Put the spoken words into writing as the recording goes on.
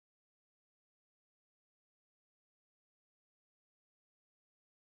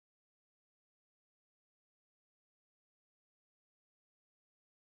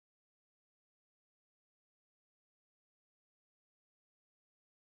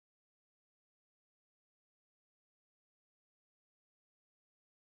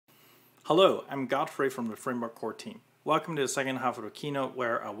Hello, I'm Godfrey from the Framework Core team. Welcome to the second half of the keynote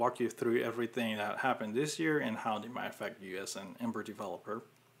where I'll walk you through everything that happened this year and how they might affect you as an Ember developer.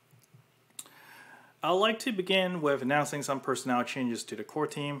 I'd like to begin with announcing some personnel changes to the core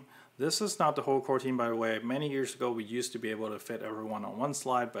team. This is not the whole core team, by the way. Many years ago, we used to be able to fit everyone on one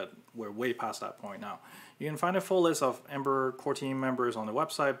slide, but we're way past that point now. You can find a full list of Ember core team members on the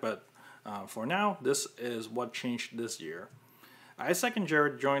website, but for now, this is what changed this year. Isaac and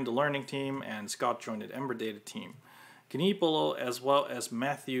Jared joined the learning team, and Scott joined the Ember data team. Kanipolo, as well as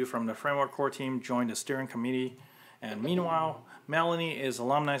Matthew from the Framework Core team, joined the steering committee. And meanwhile, Melanie is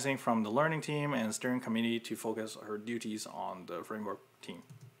alumnizing from the learning team and steering committee to focus her duties on the Framework team.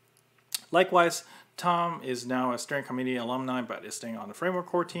 Likewise, Tom is now a steering committee alumni but is staying on the Framework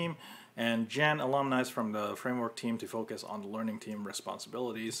Core team, and Jan alumnized from the Framework team to focus on the learning team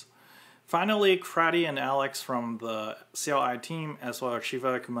responsibilities. Finally, Krati and Alex from the CLI team, as well as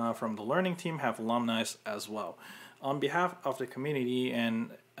Shiva Kumar from the learning team, have alumni as well. On behalf of the community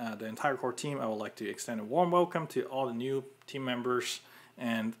and the entire core team, I would like to extend a warm welcome to all the new team members,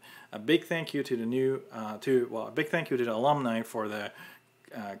 and a big thank you to the alumni for the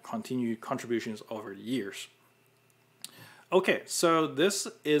continued contributions over the years. Okay, so this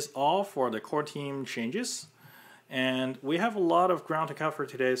is all for the core team changes. And we have a lot of ground to cover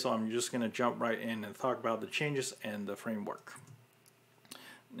today, so I'm just going to jump right in and talk about the changes in the framework.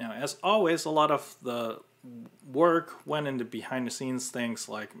 Now, as always, a lot of the work went into behind the scenes things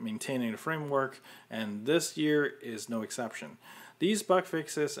like maintaining the framework, and this year is no exception. These bug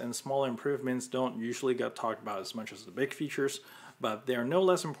fixes and small improvements don't usually get talked about as much as the big features, but they are no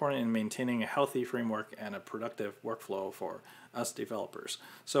less important in maintaining a healthy framework and a productive workflow for us developers.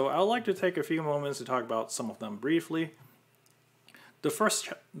 So I'd like to take a few moments to talk about some of them briefly. The first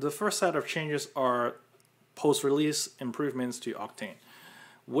set of changes are post-release improvements to Octane.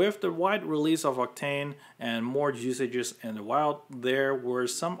 With the wide release of Octane and more usages in the wild, there were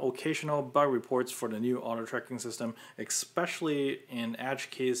some occasional bug reports for the new auto-tracking system, especially in edge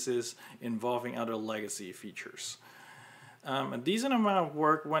cases involving other legacy features. A decent amount of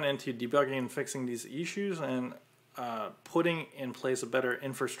work went into debugging and fixing these issues and putting in place a better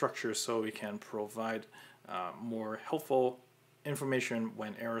infrastructure so we can provide more helpful information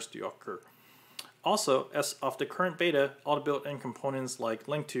when errors do occur. Also, as of the current beta, all the built-in components like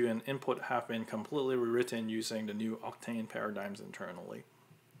link to and input have been completely rewritten using the new Octane paradigms internally.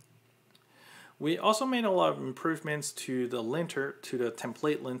 We also made a lot of improvements to the linter, to the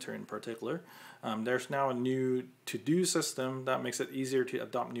template linter in particular. There's now a new to-do system that makes it easier to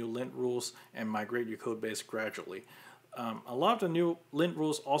adopt new lint rules and migrate your code base gradually. A lot of the new lint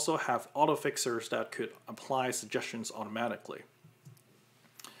rules also have auto-fixers that could apply suggestions automatically.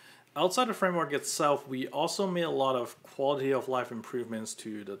 Outside the framework itself, we also made a lot of quality of life improvements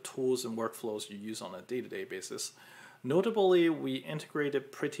to the tools and workflows you use on a day-to-day basis. Notably, we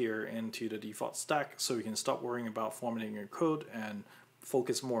integrated Prettier into the default stack so you can stop worrying about formatting your code and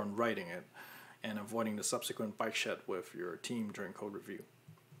focus more on writing it and avoiding the subsequent bike shed with your team during code review.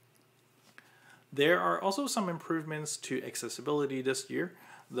 There are also some improvements to accessibility this year.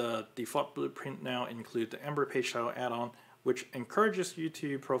 The default blueprint now includes the Ember page title add-on, which encourages you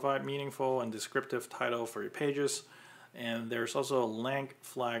to provide meaningful and descriptive title for your pages. And there's also a lang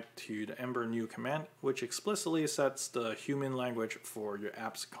flag to the Ember new command, which explicitly sets the human language for your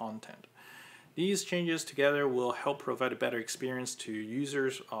app's content. These changes together will help provide a better experience to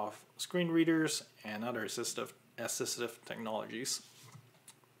users of screen readers and other assistive technologies.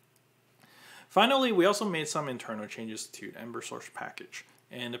 Finally, we also made some internal changes to the Ember source package.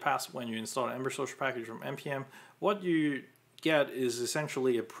 In the past, when you install an Ember source package from npm, what you get is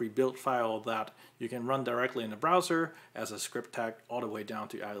essentially a pre-built file that you can run directly in the browser as a script tag all the way down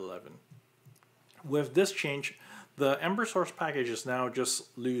to i11. With this change, the Ember source packages now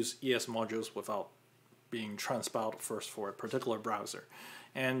just lose ES modules without being transpiled first for a particular browser.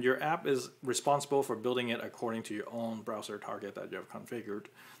 And your app is responsible for building it according to your own browser target that you have configured.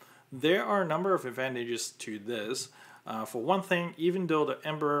 There are a number of advantages to this. For one thing, even though the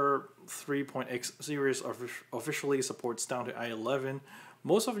Ember 3.x series officially supports down to i11,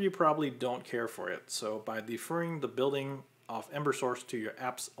 most of you probably don't care for it. So by deferring the building of Ember source to your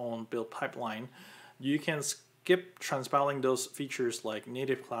app's own build pipeline, you can skip transpiling those features like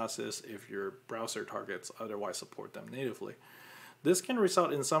native classes if your browser targets otherwise support them natively. This can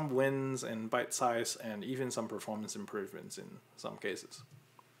result in some wins in byte size and even some performance improvements in some cases.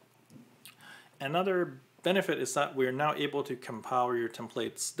 Another benefit is that we're now able to compile your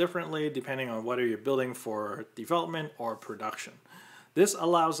templates differently depending on whether you're building for development or production. This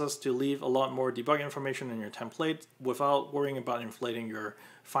allows us to leave a lot more debug information in your template without worrying about inflating your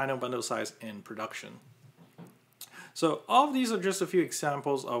final bundle size in production. So all of these are just a few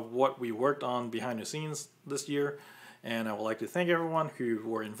examples of what we worked on behind the scenes this year, and I would like to thank everyone who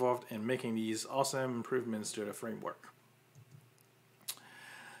were involved in making these awesome improvements to the framework.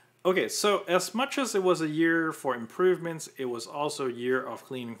 Okay, so as much as it was a year for improvements, it was also a year of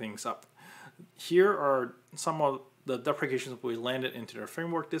cleaning things up. Here are some of the deprecations we landed into the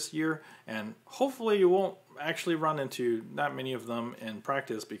framework this year, and hopefully you won't actually run into that many of them in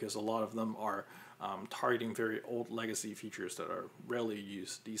practice, because a lot of them are targeting very old legacy features that are rarely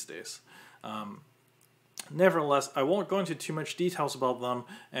used these days. Nevertheless, I won't go into too much details about them,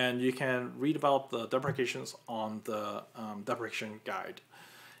 and you can read about the deprecations on the deprecation guide.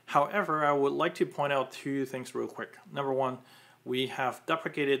 However, I would like to point out two things real quick. Number one, we have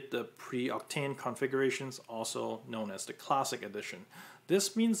deprecated the pre-Octane configurations, also known as the Classic Edition.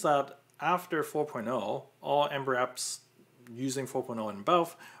 This means that after 4.0, all Ember apps using 4.0 and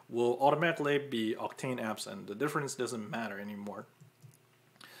above will automatically be Octane apps, and the difference doesn't matter anymore.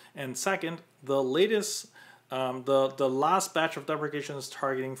 And second, the latest, the last batch of deprecations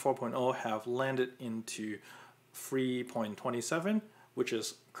targeting 4.0 have landed into 3.27, which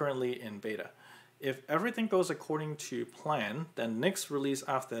is currently in beta. If everything goes according to plan, then next release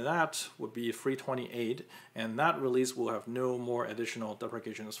after that would be 3.28, and that release will have no more additional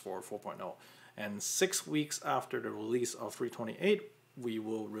deprecations for 4.0. And 6 weeks after the release of 3.28, we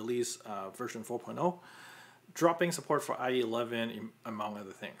will release version 4.0, dropping support for IE11 among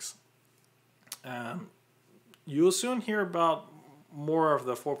other things. You'll soon hear about more of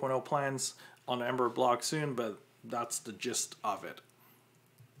the 4.0 plans on the Ember blog soon, but that's the gist of it.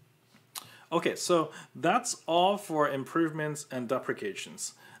 Okay, so that's all for improvements and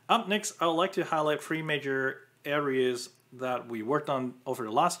deprecations. Up next, I would like to highlight 3 major areas that we worked on over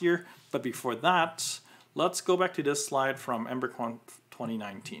the last year. But before that, let's go back to this slide from EmberConf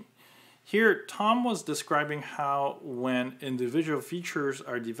 2019. Here, Tom was describing how when individual features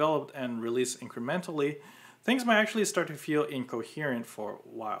are developed and released incrementally, things might actually start to feel incoherent for a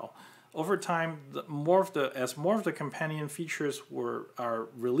while. Over time, as more of the companion features are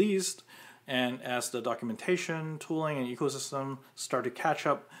released, and as the documentation, tooling, and ecosystem start to catch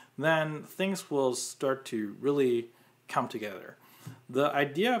up, then things will start to really come together. The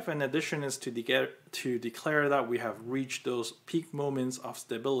idea of an edition is to declare that we have reached those peak moments of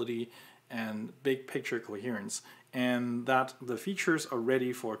stability and big picture coherence, and that the features are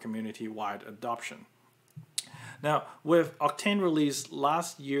ready for community-wide adoption. Now, with Octane released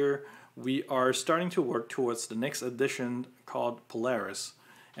last year, we are starting to work towards the next edition called Polaris.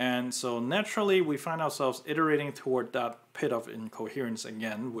 And so naturally, we find ourselves iterating toward that pit of incoherence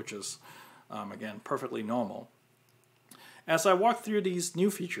again, which is, again, perfectly normal. As I walk through these new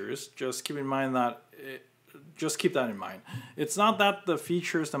features, just keep that in mind. It's not that the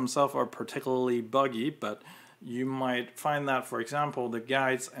features themselves are particularly buggy, but you might find that, for example, the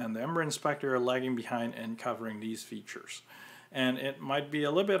guides and the Ember Inspector are lagging behind in covering these features. And it might be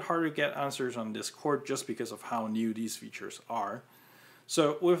a little bit harder to get answers on Discord just because of how new these features are.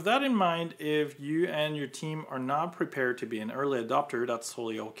 So with that in mind, if you and your team are not prepared to be an early adopter, that's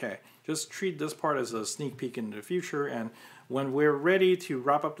totally okay. Just treat this part as a sneak peek into the future, and when we're ready to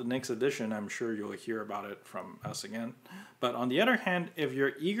wrap up the next edition, I'm sure you'll hear about it from us again. But on the other hand, if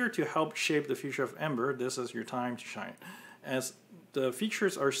you're eager to help shape the future of Ember, this is your time to shine. As the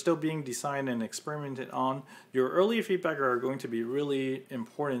features are still being designed and experimented on, your early feedback are going to be really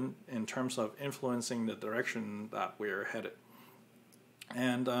important in terms of influencing the direction that we're headed.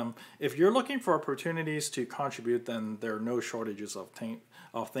 And if you're looking for opportunities to contribute, then there are no shortages of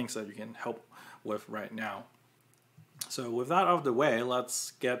things that you can help with right now. So with that out of the way,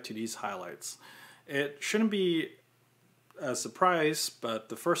 let's get to these highlights. It shouldn't be a surprise, but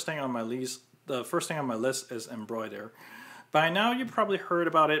the first thing on my list is Embroider. By now, you've probably heard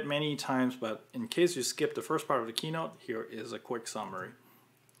about it many times, but in case you skipped the first part of the keynote, here is a quick summary.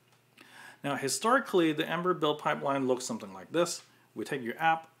 Now, historically, the Ember build pipeline looks something like this. We take your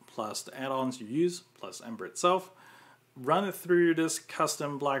app plus the add-ons you use plus Ember itself, run it through this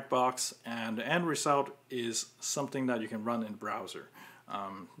custom black box, and the end result is something that you can run in the browser.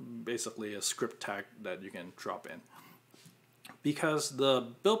 Basically a script tag that you can drop in. Because the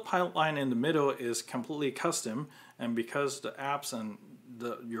build pipeline in the middle is completely custom, and because the apps and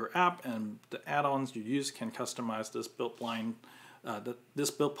your app and the add-ons you use can customize this build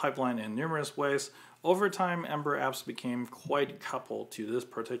pipeline in numerous ways, over time, Ember apps became quite coupled to this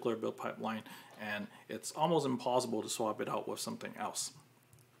particular build pipeline, and it's almost impossible to swap it out with something else.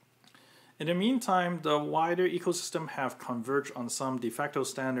 In the meantime, the wider ecosystem have converged on some de facto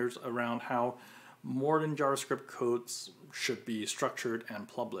standards around how modern JavaScript codes should be structured and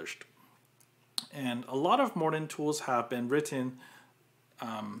published. And a lot of modern tools have been written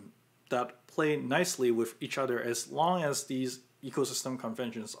that play nicely with each other as long as these ecosystem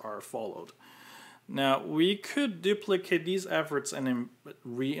conventions are followed. Now, we could duplicate these efforts and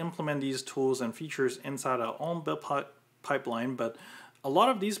re-implement these tools and features inside our own build pipeline, but a lot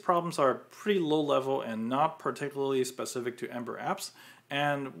of these problems are pretty low level and not particularly specific to Ember apps,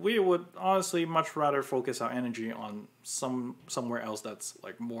 and we would honestly much rather focus our energy on somewhere else that's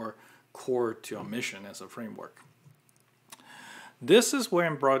like more core to our mission as a framework. This is where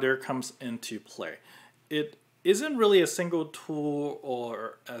Embroider comes into play. It isn't really a single tool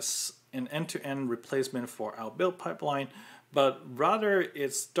or as an end-to-end replacement for our build pipeline, but rather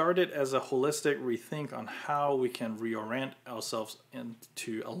it started as a holistic rethink on how we can reorient ourselves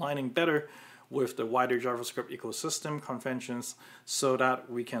into aligning better with the wider JavaScript ecosystem conventions so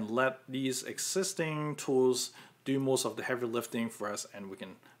that we can let these existing tools do most of the heavy lifting for us and we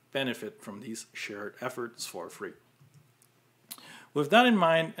can benefit from these shared efforts for free. With that in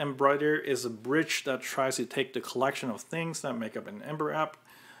mind, Embroider is a bridge that tries to take the collection of things that make up an Ember app,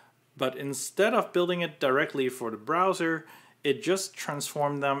 but instead of building it directly for the browser, it just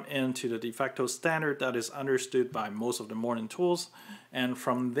transformed them into the de facto standard that is understood by most of the modern tools. And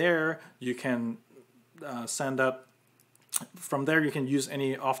from there, you can you can use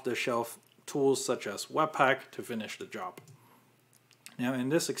any off-the-shelf tools such as Webpack to finish the job. Now, in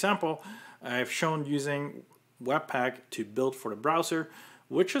this example, I've shown using Webpack to build for the browser,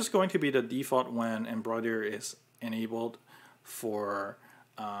 which is going to be the default when Embroider is enabled for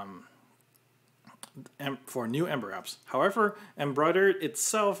new Ember apps. However, Embroider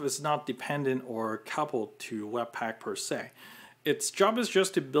itself is not dependent or coupled to Webpack per se. Its job is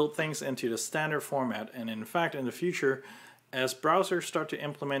just to build things into the standard format, and in fact, in the future, as browsers start to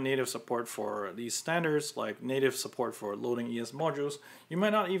implement native support for these standards, like native support for loading ES modules, you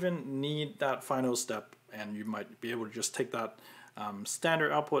might not even need that final step, and you might be able to just take that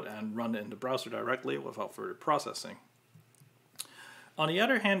standard output and run it in the browser directly without further processing. On the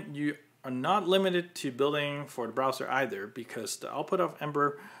other hand, you are not limited to building for the browser either, because the output of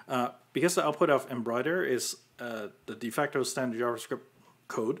Embroider is the de facto standard JavaScript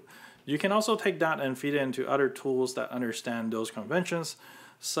code. You can also take that and feed it into other tools that understand those conventions,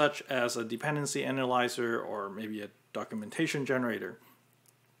 such as a dependency analyzer or maybe a documentation generator.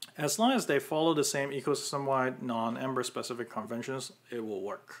 As long as they follow the same ecosystem-wide non-Ember specific conventions, it will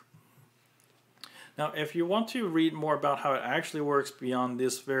work. Now, if you want to read more about how it actually works beyond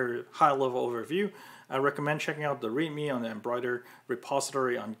this very high-level overview, I recommend checking out the README on the Embroider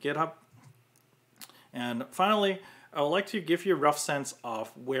repository on GitHub. And finally, I would like to give you a rough sense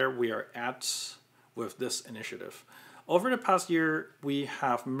of where we are at with this initiative. Over the past year, we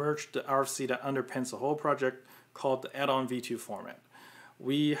have merged the RFC that underpins the whole project called the add-on v2 format.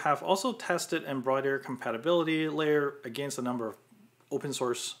 We have also tested Embroider compatibility layer against a number of open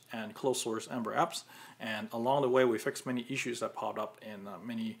source and closed source Ember apps, and along the way we fixed many issues that popped up in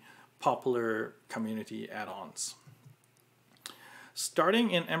many popular community add-ons.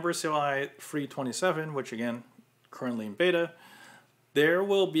 Starting in Ember CLI 3.27, which again currently in beta, there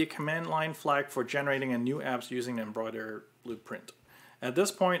will be a command line flag for generating a new apps using the Embroider blueprint. At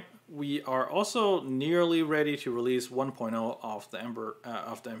this point, we are also nearly ready to release 1.0 of the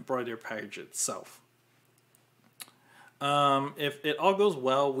Embroider package itself. If it all goes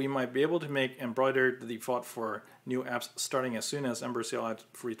well, we might be able to make Embroider the default for new apps starting as soon as Ember CLI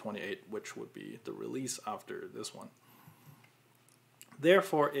 3.28, which would be the release after this one.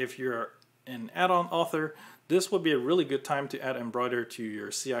 Therefore, if you're an add-on author, this would be a really good time to add Embroider to your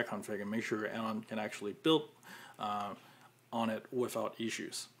CI config and make sure your add-on can actually build on it without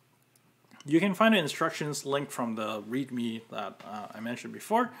issues. You can find the instructions linked from the README that I mentioned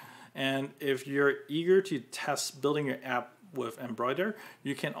before. And if you're eager to test building your app with Embroider,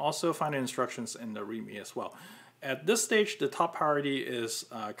 you can also find the instructions in the README as well. At this stage, the top priority is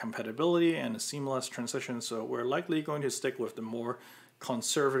compatibility and a seamless transition, so we're likely going to stick with the more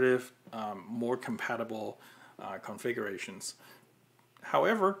conservative, more compatible configurations.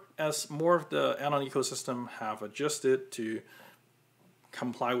 However, as more of the add-on ecosystem have adjusted to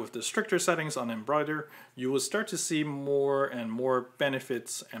comply with the stricter settings on Embroider, you will start to see more and more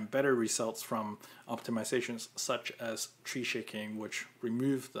benefits and better results from optimizations such as tree shaking, which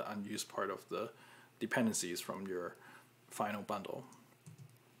remove the unused part of the dependencies from your final bundle.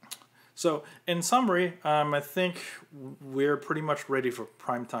 So in summary, I think we're pretty much ready for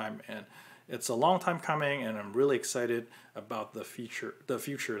prime time, and It's a long time coming, and I'm really excited about the future that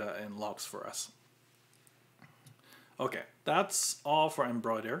it unlocks for us. Okay, that's all for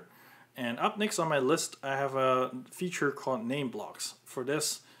embroider. And up next on my list, I have a feature called name blocks. For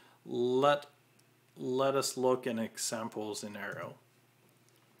this, let us look at an example scenario.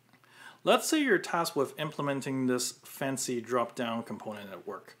 Let's say you're tasked with implementing this fancy drop-down component at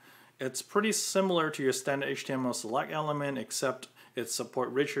work. It's pretty similar to your standard HTML select element, except it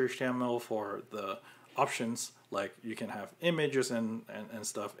supports richer HTML for the options, like you can have images and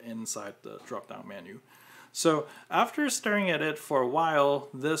stuff inside the drop-down menu. So after staring at it for a while,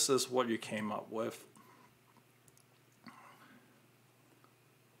 this is what you came up with.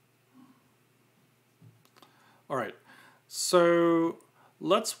 All right, so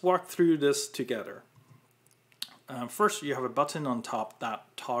let's walk through this together. First, you have a button on top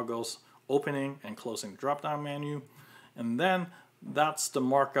that toggles opening and closing the drop-down menu, and then that's the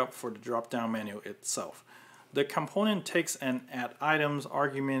markup for the drop-down menu itself. The component takes an add items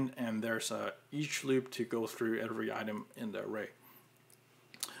argument, and there's a each loop to go through every item in the array.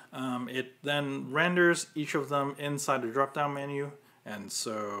 It then renders each of them inside the drop-down menu, and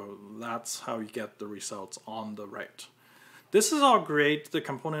so that's how you get the results on the right. This is all great, the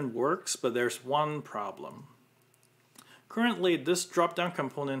component works, but there's one problem. Currently, this drop-down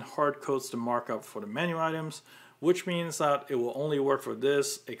component hard codes the markup for the menu items, which means that it will only work for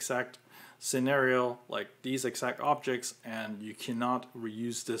this exact scenario, like these exact objects, and you cannot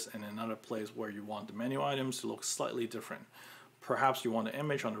reuse this in another place where you want the menu items to look slightly different. Perhaps you want an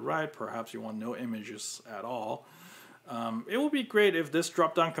image on the right, perhaps you want no images at all. It would be great if this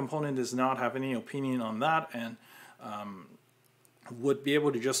drop-down component does not have any opinion on that and would be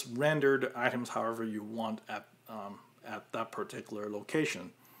able to just render the items however you want at that particular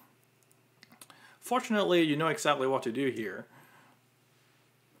location. Fortunately, you know exactly what to do here.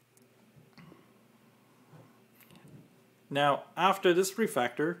 Now, after this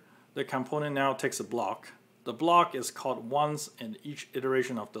refactor, the component now takes a block. The block is called once in each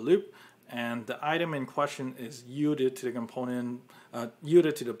iteration of the loop, and the item in question is yielded to the component,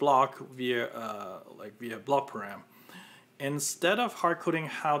 yielded to the block via block param. Instead of hard-coding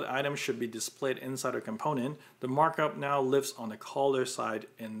how the item should be displayed inside a component, the markup now lives on the caller side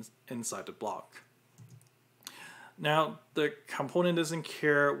inside the block. Now, the component doesn't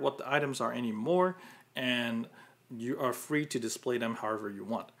care what the items are anymore, and you are free to display them however you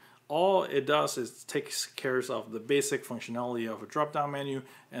want. All it does is takes care of the basic functionality of a drop-down menu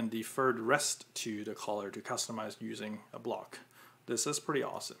and defer the rest to the caller to customize using a block. This is pretty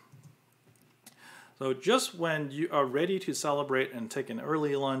awesome. So just when you are ready to celebrate and take an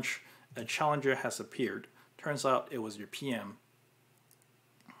early lunch, a challenger has appeared. Turns out it was your PM.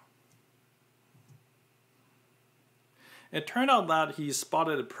 It turned out that he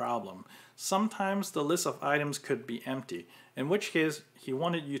spotted a problem. Sometimes the list of items could be empty, in which case he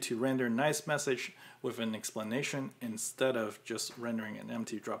wanted you to render a nice message with an explanation instead of just rendering an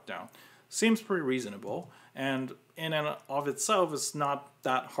empty dropdown. Seems pretty reasonable, and in and of itself it's not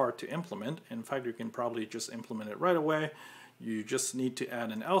that hard to implement. In fact, you can probably just implement it right away. You just need to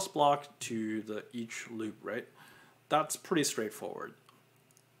add an else block to the each loop, right? That's pretty straightforward.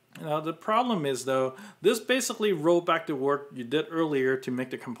 Now the problem is though, this basically rolled back the work you did earlier to make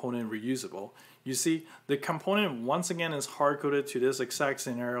the component reusable. You see, the component once again is hard-coded to this exact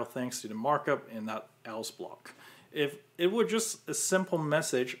scenario thanks to the markup in that else block. If it were just a simple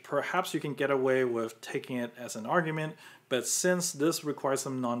message, perhaps you can get away with taking it as an argument, but since this requires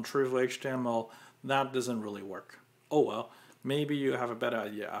some non-trivial HTML, that doesn't really work. Oh well, maybe you have a better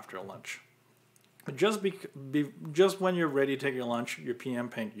idea after lunch. Just when you're ready to take your lunch, your PM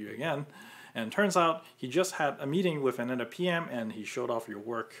pinged you again, and turns out he just had a meeting with another PM and he showed off your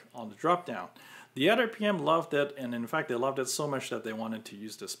work on the dropdown. The other PM loved it, and in fact they loved it so much that they wanted to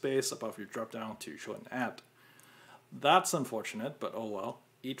use the space above your dropdown to show an ad. That's unfortunate, but oh well.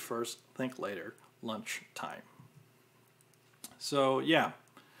 Eat first, think later. Lunch time. So yeah,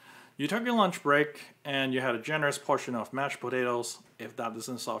 you took your lunch break and you had a generous portion of mashed potatoes. If that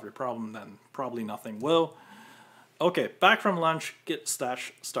doesn't solve your problem, then probably nothing will. Okay, back from lunch, git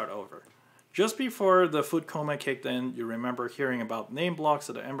stash, start over. Just before the food coma kicked in, you remember hearing about name blocks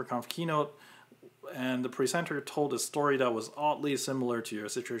at the EmberConf keynote, and the presenter told a story that was oddly similar to your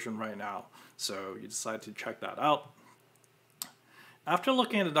situation right now. So you decided to check that out. After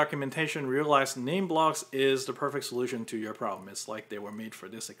looking at the documentation, realized name blocks is the perfect solution to your problem. It's like they were made for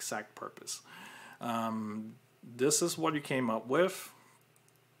this exact purpose. This is what you came up with.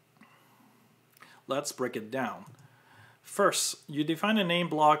 Let's break it down. First, you define a name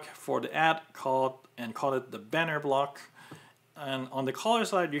block for the ad called it the banner block. And on the color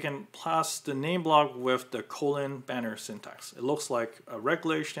side, you can pass the name block with the colon banner syntax. It looks like a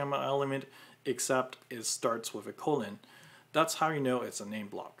regular HTML element, except it starts with a colon. That's how you know it's a name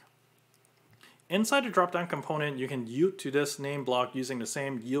block. Inside the dropdown component, you can yield to this name block using the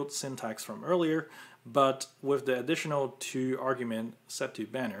same yield syntax from earlier, but with the additional 2 argument set to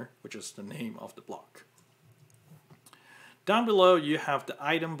banner, which is the name of the block. Down below, you have the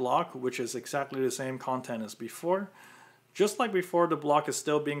item block, which is exactly the same content as before. Just like before, the block is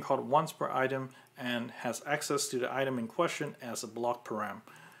still being called once per item and has access to the item in question as a block param,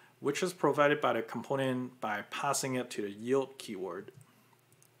 which is provided by the component by passing it to the yield keyword.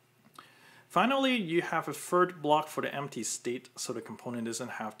 Finally, you have a third block for the empty state, so the component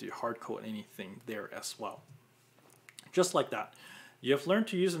doesn't have to hardcode anything there as well. Just like that, you have learned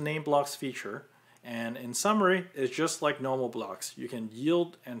to use the name blocks feature, and in summary, it's just like normal blocks. You can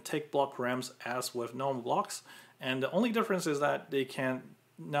yield and take block params as with normal blocks, and the only difference is that there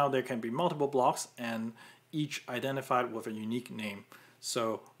can be multiple blocks and each identified with a unique name.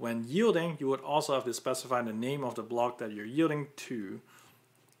 So when yielding, you would also have to specify the name of the block that you're yielding to.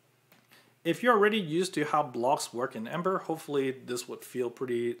 If you're already used to how blocks work in Ember, hopefully this would feel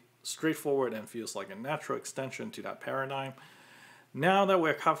pretty straightforward and feels like a natural extension to that paradigm. Now that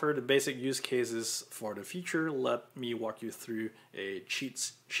we've covered the basic use cases for the feature, let me walk you through a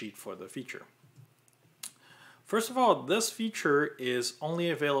cheat sheet for the feature. First of all, this feature is only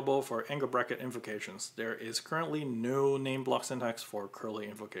available for angle bracket invocations. There is currently no name block syntax for curly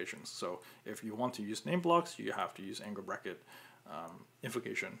invocations. So if you want to use name blocks, you have to use angle bracket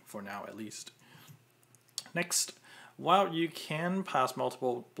invocation for now at least. Next, while you can pass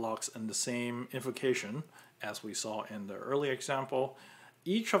multiple blocks in the same invocation, as we saw in the earlier example,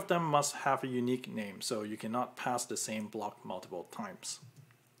 each of them must have a unique name, so you cannot pass the same block multiple times.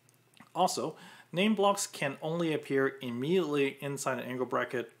 Also, name blocks can only appear immediately inside an angle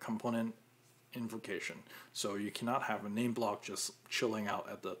bracket component invocation, so you cannot have a name block just chilling out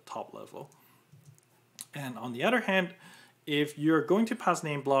at the top level. And on the other hand, if you're going to pass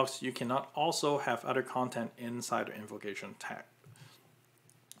name blocks, you cannot also have other content inside the invocation tag.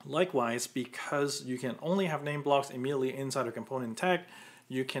 Likewise, because you can only have name blocks immediately inside a component tag,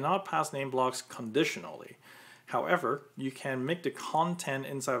 you cannot pass name blocks conditionally. However, you can make the content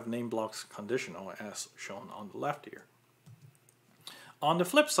inside of name blocks conditional as shown on the left here. On the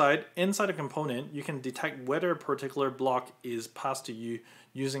flip side, inside a component, you can detect whether a particular block is passed to you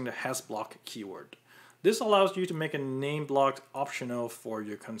using the hasBlock keyword. This allows you to make a name block optional for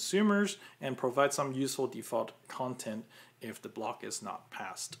your consumers and provide some useful default content if the block is not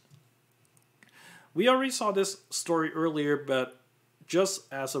passed. We already saw this story earlier, but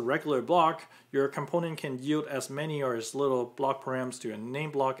just as a regular block, your component can yield as many or as little block params to a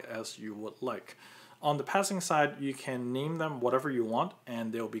name block as you would like. On the passing side, you can name them whatever you want,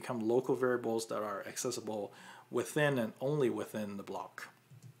 and they'll become local variables that are accessible within and only within the block.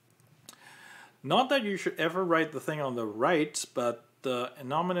 Not that you should ever write the thing on the right, but the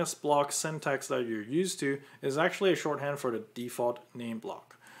anonymous block syntax that you're used to is actually a shorthand for the default name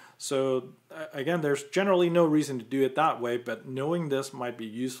block. So again, there's generally no reason to do it that way, but knowing this might be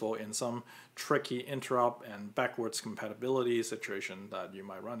useful in some tricky interop and backwards compatibility situation that you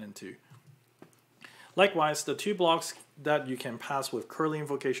might run into. Likewise, the 2 blocks that you can pass with curly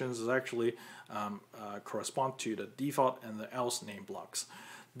invocations is actually correspond to the default and the else name blocks.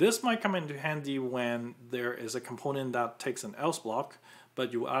 This might come into handy when there is a component that takes an else block,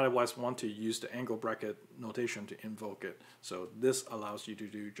 but you otherwise want to use the angle bracket notation to invoke it. So this allows you to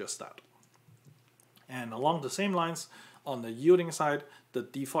do just that. And along the same lines, on the yielding side, the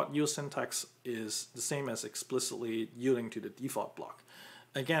default yield syntax is the same as explicitly yielding to the default block.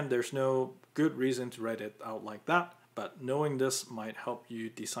 Again, there's no good reason to write it out like that, but knowing this might help you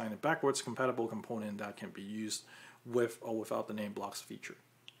design a backwards compatible component that can be used with or without the name blocks feature.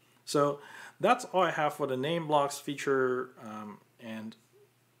 So that's all I have for the name blocks feature, and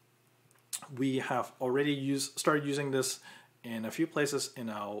we have already started using this in a few places in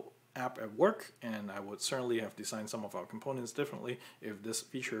our app at work, and I would certainly have designed some of our components differently if this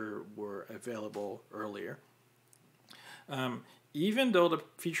feature were available earlier. Even though the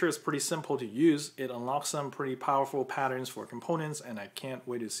feature is pretty simple to use, it unlocks some pretty powerful patterns for components, and I can't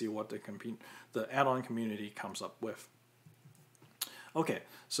wait to see what the add-on community comes up with. Okay,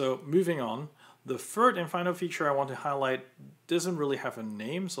 so moving on, the third and final feature I want to highlight doesn't really have a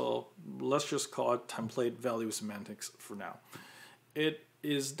name, so let's just call it template value semantics for now. It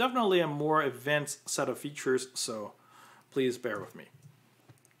is definitely a more advanced set of features, so please bear with me.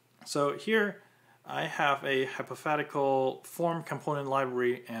 So here I have a hypothetical form component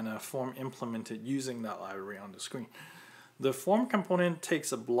library and a form implemented using that library on the screen. The form component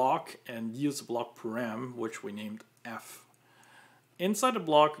takes a block and yields a block param, which we named f. Inside the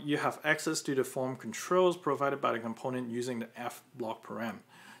block, you have access to the form controls provided by the component using the f block param.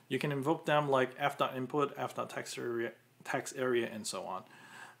 You can invoke them like f.input, f.text area, and so on.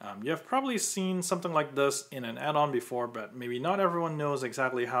 You have probably seen something like this in an add-on before, but maybe not everyone knows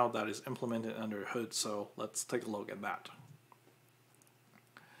exactly how that is implemented under the hood, so let's take a look at that.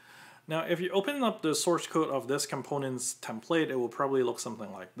 Now, if you open up the source code of this component's template, it will probably look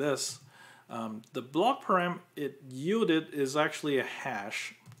something like this. The block param it yielded is actually a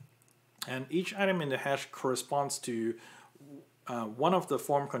hash, and each item in the hash corresponds to one of the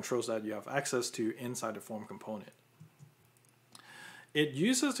form controls that you have access to inside the form component. It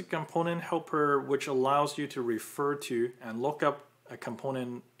uses the component helper, which allows you to refer to and look up a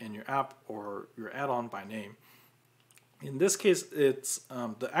component in your app or your add-on by name. In this case, it's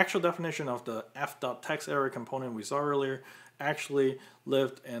the actual definition of the f.text area component we saw earlier actually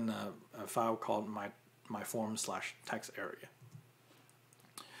lived in a file called myform/text area.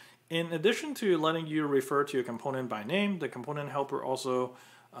 In addition to letting you refer to a component by name, the component helper also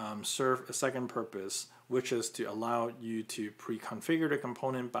serves a second purpose, which is to allow you to pre-configure the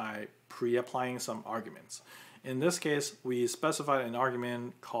component by pre-applying some arguments. In this case, we specified an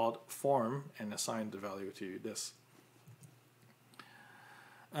argument called form and assigned the value to this.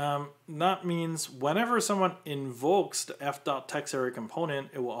 That means whenever someone invokes the f.text area component,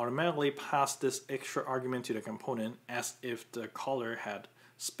 it will automatically pass this extra argument to the component as if the caller had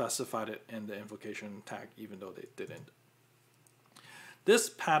specified it in the invocation tag, even though they didn't. This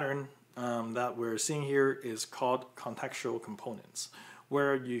pattern that we're seeing here is called contextual components,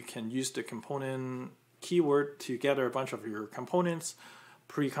 where you can use the component keyword to gather a bunch of your components,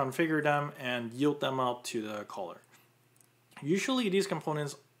 pre-configure them, and yield them out to the caller. Usually these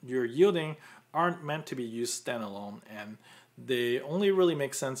components you're yielding aren't meant to be used standalone, and they only really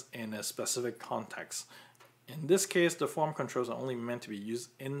make sense in a specific context. In this case, the form controls are only meant to be used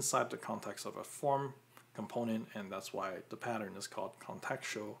inside the context of a form component, and that's why the pattern is called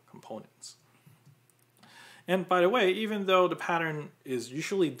contextual components. And by the way, even though the pattern is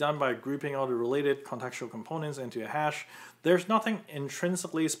usually done by grouping all the related contextual components into a hash, there's nothing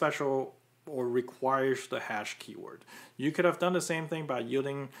intrinsically special or requires the hash keyword. You could have done the same thing by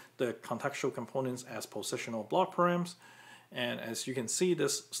yielding the contextual components as positional block params, and as you can see,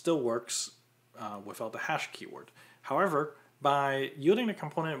 this still works without the hash keyword. However, by yielding the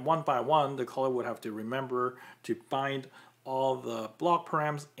component one by one, the caller would have to remember to bind all the block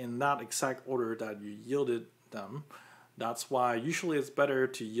params in that exact order that you yielded them. That's why usually it's better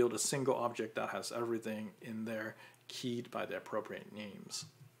to yield a single object that has everything in there keyed by the appropriate names.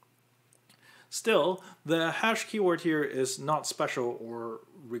 Still, the hash keyword here is not special or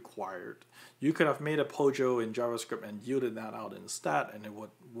required. You could have made a POJO in JavaScript and yielded that out instead, and it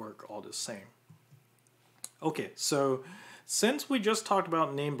would work all the same. Okay, so since we just talked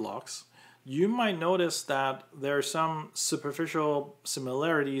about name blocks, you might notice that there are some superficial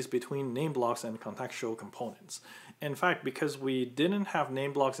similarities between name blocks and contextual components. In fact, because we didn't have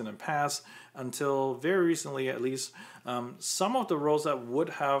name blocks in the past, until very recently at least, some of the roles that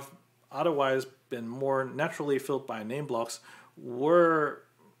would have otherwise been more naturally filled by name blocks were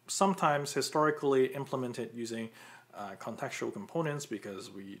sometimes historically implemented using contextual components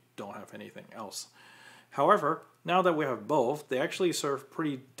because we don't have anything else. However, now that we have both, they actually serve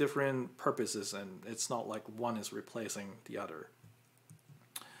pretty different purposes, and it's not like one is replacing the other.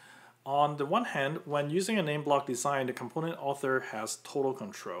 On the one hand, when using a name block design, the component author has total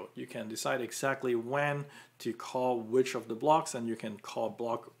control. You can decide exactly when to call which of the blocks, and you can call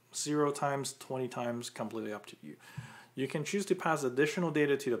block 0 times, 20 times, completely up to you. You can choose to pass additional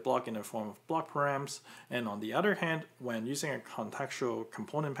data to the block in the form of block params, and on the other hand, when using a contextual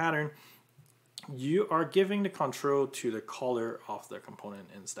component pattern, you are giving the control to the caller of the component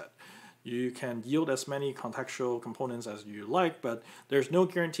instead. You can yield as many contextual components as you like, but there's no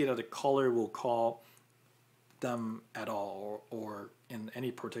guarantee that the caller will call them at all or in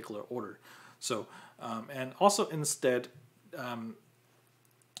any particular order. So, and also instead of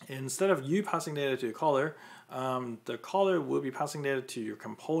you passing data to the caller will be passing data to your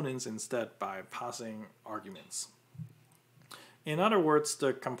components instead by passing arguments. In other words,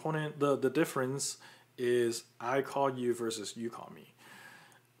 the component, the difference is I call you versus you call me.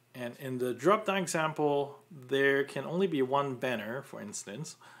 And in the drop-down example, there can only be one banner, for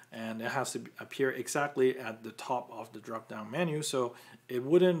instance, and it has to appear exactly at the top of the drop-down menu, so it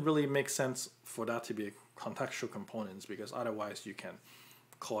wouldn't really make sense for that to be contextual components, because otherwise you can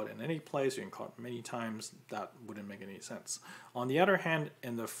call it in any place, you can call it many times. That wouldn't make any sense. On the other hand,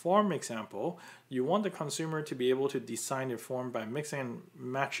 in the form example, you want the consumer to be able to design your form by mixing and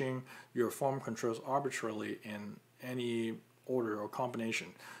matching your form controls arbitrarily in any order or combination.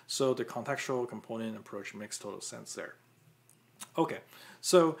 So the contextual component approach makes total sense there. Okay,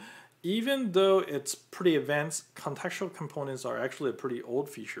 so even though it's pretty advanced, contextual components are actually a pretty old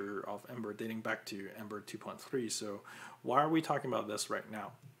feature of Ember dating back to Ember 2.3. So why are we talking about this right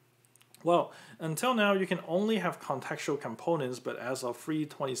now? Well, until now, you can only have contextual components, but as of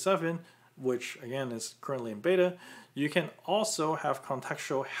 3.27, which again is currently in beta, you can also have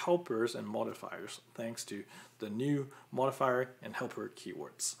contextual helpers and modifiers thanks to the new modifier and helper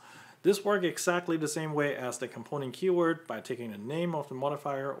keywords. This works exactly the same way as the component keyword by taking the name of the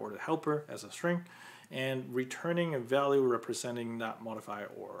modifier or the helper as a string and returning a value representing that modifier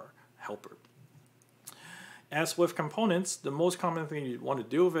or helper. As with components, the most common thing you want to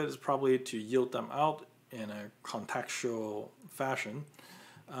do with it is probably to yield them out in a contextual fashion.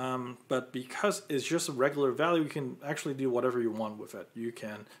 But because it's just a regular value, you can actually do whatever you want with it. You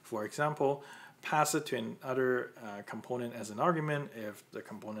can, for example, pass it to another component as an argument if the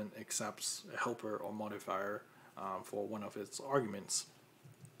component accepts a helper or modifier for one of its arguments.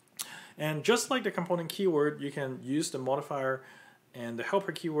 And just like the component keyword, you can use the modifier and the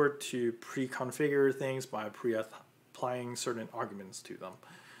helper keyword to pre-configure things by pre-applying certain arguments to them.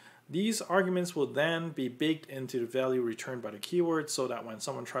 These arguments will then be baked into the value returned by the keyword so that when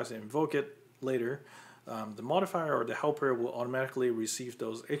someone tries to invoke it later, the modifier or the helper will automatically receive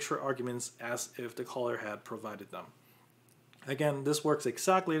those extra arguments as if the caller had provided them. Again, this works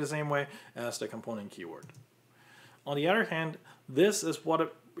exactly the same way as the component keyword. On the other hand, this is what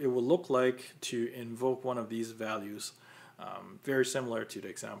it will look like to invoke one of these values, very similar to the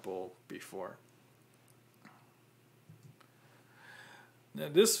example before. Now,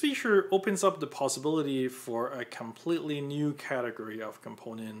 this feature opens up the possibility for a completely new category of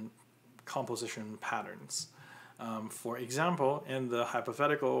component composition patterns. For example, in the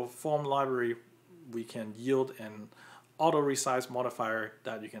hypothetical form library, we can yield an auto-resize modifier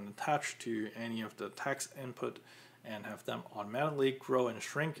that you can attach to any of the text input and have them automatically grow and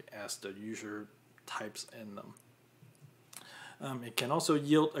shrink as the user types in them. It can also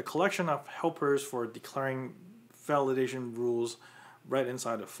yield a collection of helpers for declaring validation rules right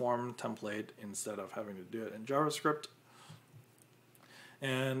inside the form template instead of having to do it in JavaScript.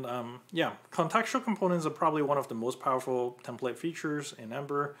 And yeah, contextual components are probably one of the most powerful template features in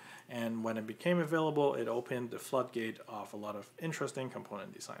Ember. And when it became available, it opened the floodgate of a lot of interesting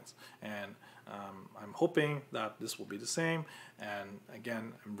component designs. And I'm hoping that this will be the same. And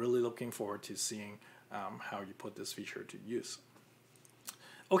again, I'm really looking forward to seeing how you put this feature to use.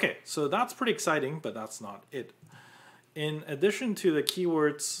 Okay, so that's pretty exciting, but that's not it. In addition to the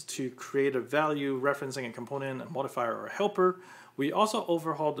keywords to create a value referencing a component, a modifier, or a helper, we also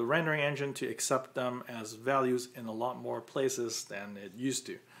overhauled the rendering engine to accept them as values in a lot more places than it used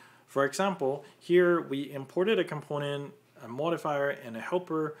to. For example, here we imported a component, a modifier, and a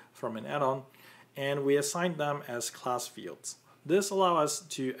helper from an add-on, and we assigned them as class fields. This allows us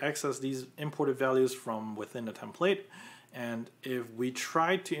to access these imported values from within the template, and if we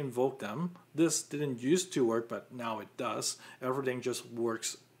tried to invoke them, this didn't used to work, but now it does. Everything just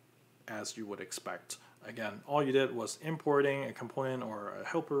works as you would expect. Again, all you did was importing a component or a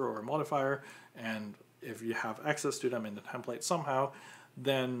helper or a modifier, and if you have access to them in the template somehow,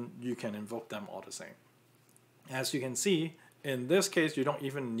 then you can invoke them all the same. As you can see, in this case, you don't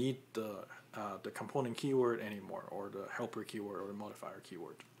even need the component keyword anymore, or the helper keyword or the modifier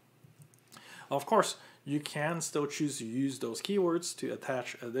keyword. Of course, you can still choose to use those keywords to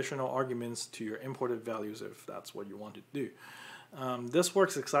attach additional arguments to your imported values if that's what you want to do. This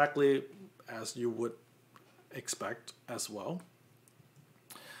works exactly as you would expect as well.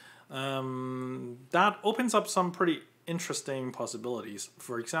 That opens up some pretty interesting possibilities.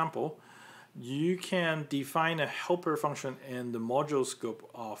 For example, you can define a helper function in the module scope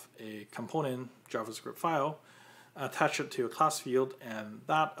of a component JavaScript file, attach it to a class field, and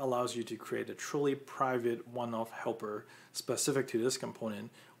that allows you to create a truly private one-off helper specific to this component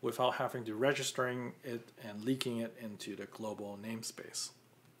without having to registering it and leaking it into the global namespace.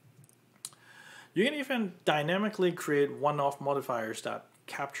 You can even dynamically create one-off modifiers that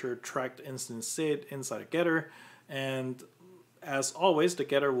capture tracked instance state inside a getter, and as always, the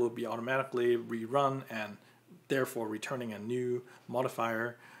getter will be automatically rerun and therefore returning a new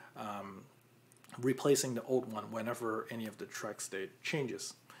modifier, replacing the old one whenever any of the track state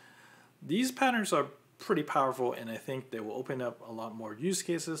changes. These patterns are pretty powerful, and I think they will open up a lot more use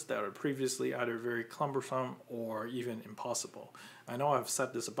cases that are previously either very cumbersome or even impossible. I know I've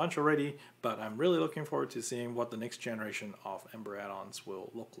said this a bunch already, but I'm really looking forward to seeing what the next generation of Ember add-ons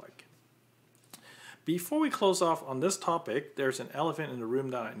will look like. Before we close off on this topic, there's an elephant in the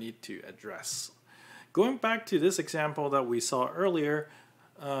room that I need to address. Going back to this example that we saw earlier,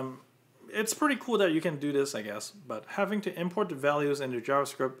 it's pretty cool that you can do this, I guess, but having to import the values into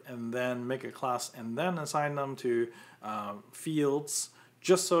JavaScript and then make a class and then assign them to fields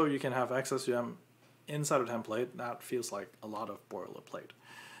just so you can have access to them inside a template, that feels like a lot of boilerplate.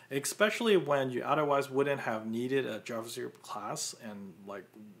 Especially when you otherwise wouldn't have needed a JavaScript class, and like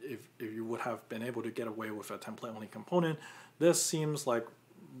if you would have been able to get away with a template-only component, this seems like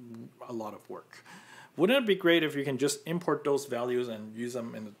a lot of work. Wouldn't it be great if you can just import those values and use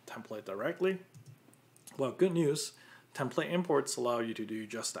them in the template directly? Well, good news, template imports allow you to do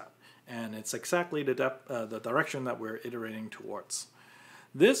just that. And it's exactly the direction that we're iterating towards.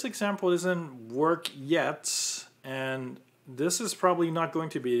 This example doesn't work yet, and this is probably not going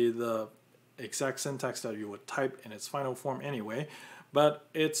to be the exact syntax that you would type in its final form anyway, but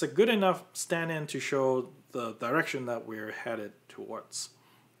it's a good enough stand-in to show the direction that we're headed towards.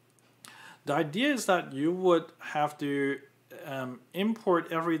 The idea is that you would have to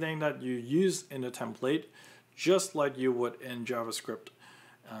import everything that you use in the template just like you would in JavaScript,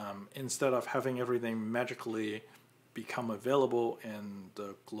 instead of having everything magically become available in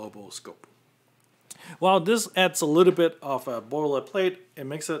the global scope. While this adds a little bit of a boilerplate, it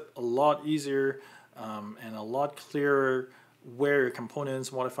makes it a lot easier and a lot clearer where your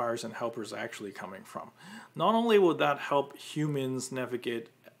components, modifiers, and helpers are actually coming from. Not only will that help humans navigate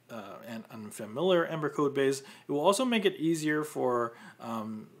an unfamiliar Ember code base, it will also make it easier for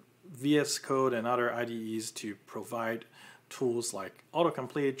VS Code and other IDEs to provide tools like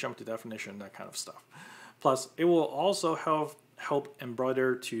autocomplete, jump to definition, that kind of stuff. Plus, it will also help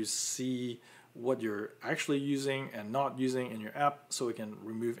Embroider to see what you're actually using and not using in your app, so it can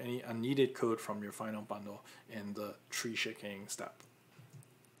remove any unneeded code from your final bundle in the tree shaking step.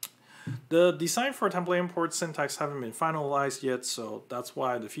 The design for template import syntax haven't been finalized yet, so that's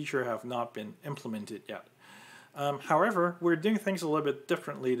why the feature have not been implemented yet. However, we're doing things a little bit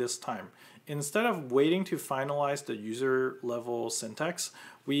differently this time. Instead of waiting to finalize the user level syntax,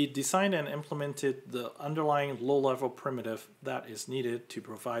 we designed and implemented the underlying low-level primitive that is needed to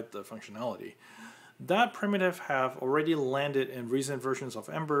provide the functionality. That primitive have already landed in recent versions of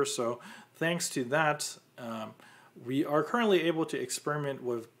Ember, so thanks to that, we are currently able to experiment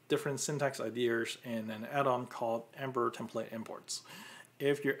with different syntax ideas in an add-on called Ember Template Imports.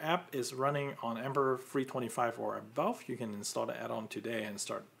 If your app is running on Ember 3.25 or above, you can install the add-on today and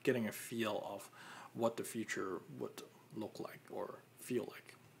start getting a feel of what the future would look like or feel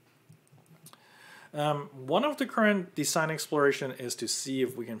like. One of the current design exploration is to see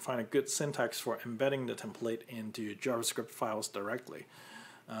if we can find a good syntax for embedding the template into JavaScript files directly.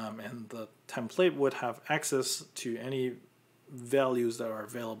 And the template would have access to any values that are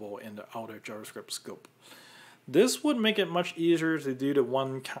available in the outer JavaScript scope. This would make it much easier to do the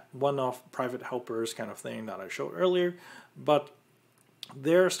one-off private helpers kind of thing that I showed earlier, but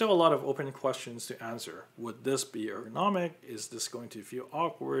there are still a lot of open questions to answer. Would this be ergonomic? Is this going to feel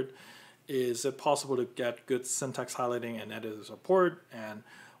awkward? Is it possible to get good syntax highlighting and editor support? And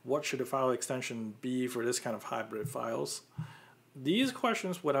what should the file extension be for this kind of hybrid files? These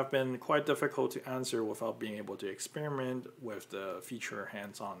questions would have been quite difficult to answer without being able to experiment with the feature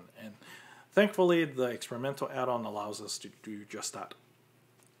hands-on, and thankfully the experimental add-on allows us to do just that.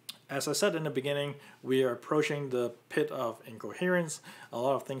 As I said in the beginning, we are approaching the pit of incoherence. A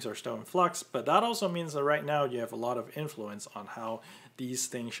lot of things are still in flux, but that also means that right now you have a lot of influence on how these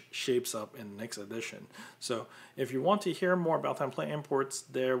things shapes up in the next edition. So if you want to hear more about template imports,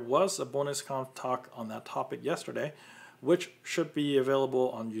 there was a EmberConf talk on that topic yesterday, which should be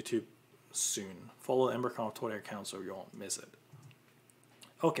available on YouTube soon. Follow the EmberConf Twitter account so you won't miss it.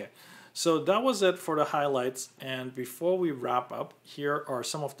 Okay, so that was it for the highlights, and before we wrap up, here are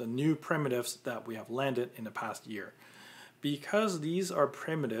some of the new primitives that we have landed in the past year. Because these are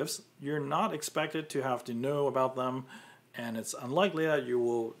primitives, you're not expected to have to know about them, and it's unlikely that you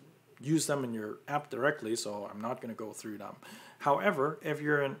will use them in your app directly, so I'm not going to go through them. However, if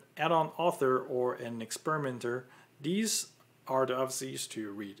you're an add-on author or an experimenter, these are the RFCs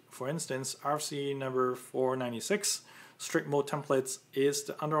to read. For instance, RFC number 496, strict mode templates, is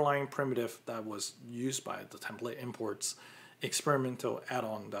the underlying primitive that was used by the template imports experimental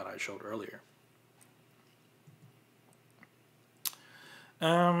add-on that I showed earlier.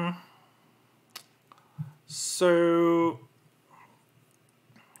 So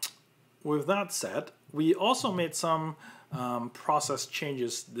with that said, we also made some process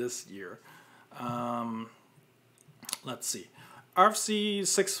changes this year. Let's see. RFC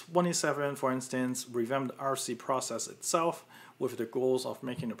 627, for instance, revamped the RFC process itself with the goals of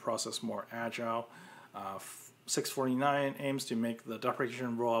making the process more agile. 649 aims to make the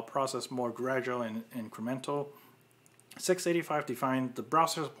deprecation rollout process more gradual and incremental. 685 defined the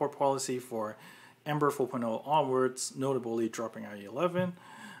browser support policy for Ember 4.0 onwards, notably dropping IE 11.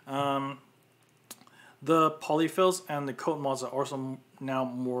 The polyfills and the code mods are also now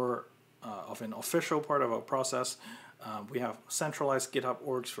more of an official part of our process. We have centralized GitHub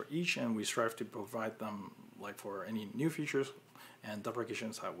orgs for each, and we strive to provide them like for any new features and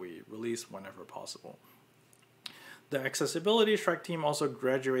deprecations that we release whenever possible. The accessibility track team also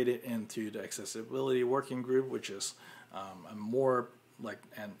graduated into the accessibility working group, which is a more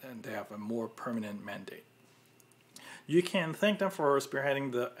and they have a more permanent mandate. You can thank them for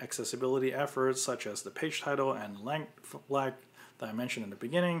spearheading the accessibility efforts, such as the page title and length flag that I mentioned in the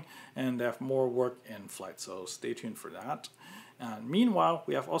beginning, and they have more work in flight, so stay tuned for that. Meanwhile,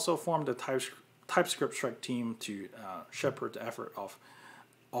 we have also formed a TypeScript track team to shepherd the effort of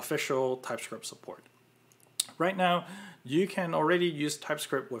official TypeScript support. Right now, you can already use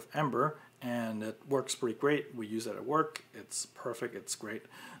TypeScript with Ember, and it works pretty great. We use it at work. It's perfect. It's great.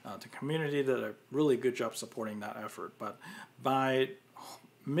 The community did a really good job supporting that effort. But by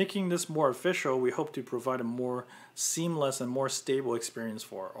making this more official, we hope to provide a more seamless and more stable experience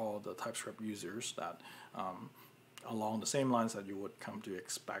for all the TypeScript users that along the same lines that you would come to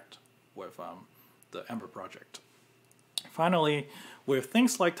expect with the Ember project. Finally, with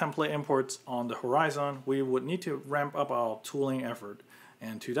things like template imports on the horizon, we would need to ramp up our tooling effort.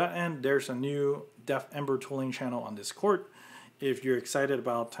 And to that end, there's a new Dev Ember tooling channel on Discord. If you're excited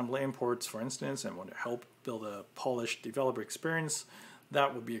about template imports, for instance, and want to help build a polished developer experience,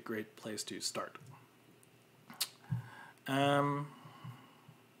 that would be a great place to start.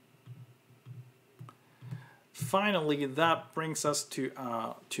 Finally, that brings us to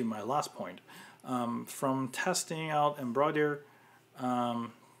my last point. From testing out Embroider,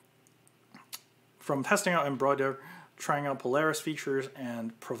 trying out Polaris features,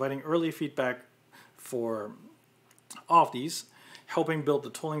 and providing early feedback for all of these, helping build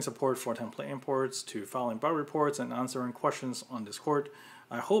the tooling support for template imports, to filing bug reports and answering questions on Discord.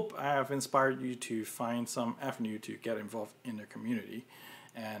 I hope I have inspired you to find some avenue to get involved in the community.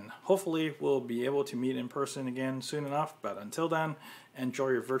 And hopefully we'll be able to meet in person again soon enough. But until then, enjoy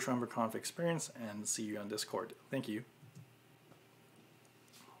your virtual EmberConf experience and see you on Discord. Thank you.